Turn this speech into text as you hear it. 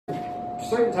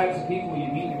certain types of people you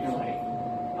meet in your life.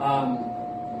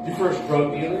 Your first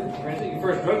drug dealer, for instance, your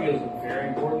first drug dealer is a very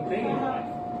important thing in your life.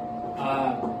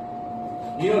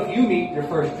 If you meet your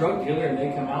first drug dealer and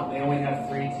they come out and they only have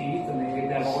 3 teeth and they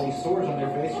have all these sores on their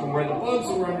face from where the bugs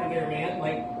were under there, man,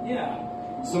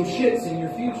 some shit's in your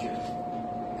future.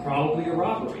 Probably a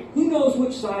robbery. Who knows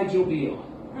which side you'll be on?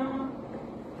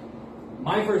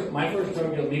 My first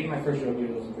drug deal, meeting my first drug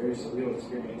dealer was a very surreal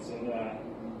experience, and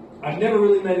I've never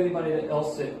really met anybody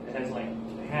else that has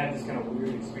had this kind of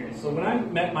weird experience. So when I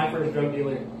met my first drug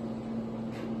dealer,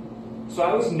 so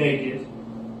I was naked,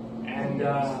 and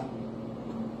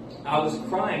I was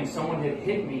crying. Someone had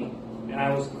hit me, and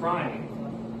I was crying.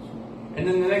 And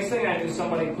then the next thing I knew,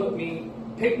 somebody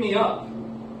picked me up,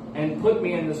 and put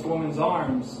me in this woman's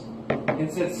arms,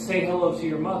 and said, "Say hello to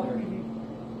your mother."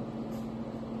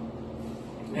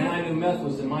 And I knew meth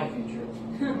was in my future.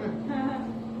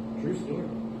 True story.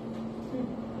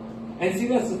 And see,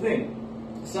 that's the thing.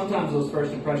 Sometimes those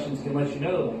first impressions can let you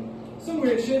know, some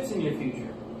weird shit's in your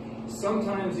future.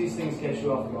 Sometimes these things catch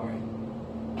you off guard.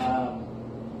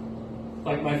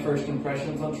 Like my first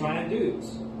impressions on trying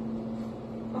dudes.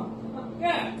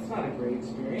 Yeah, it's not a great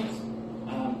experience.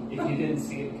 If you didn't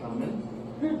see it coming.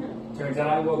 Turns out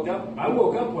I woke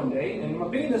up one day and my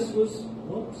penis was,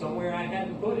 somewhere I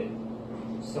hadn't put it.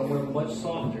 Somewhere much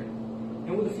softer.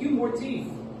 And with a few more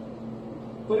teeth.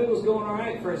 But it was going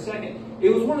alright for a second.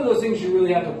 It was one of those things you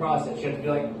really have to process. You have to be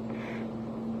like,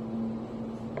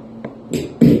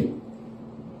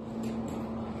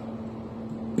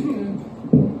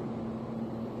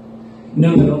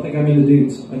 no, I don't think I'm into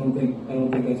dudes. I don't think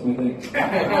that's my thing.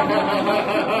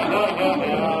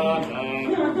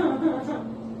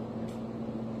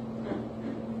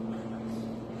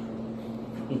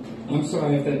 I'm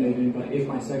sorry if that made anybody, if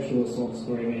my sexual assault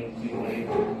story made you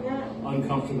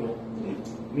uncomfortable.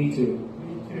 Me too.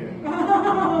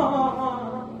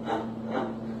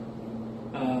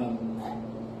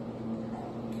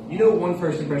 One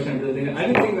first impression I really think, I've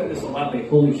been thinking about this a lot,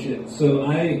 holy shit. So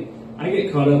I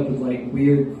get caught up with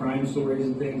weird crime stories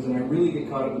and things, and I really get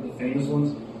caught up with the famous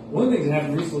ones. One of the things that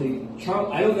happened recently,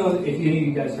 I don't know if any of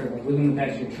you guys heard, within the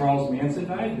past year, Charles Manson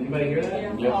died. Did anybody hear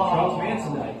that? Yeah. Charles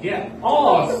Manson died. Yeah.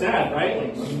 Oh, it's sad,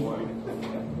 right?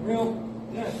 Real,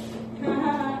 yeah.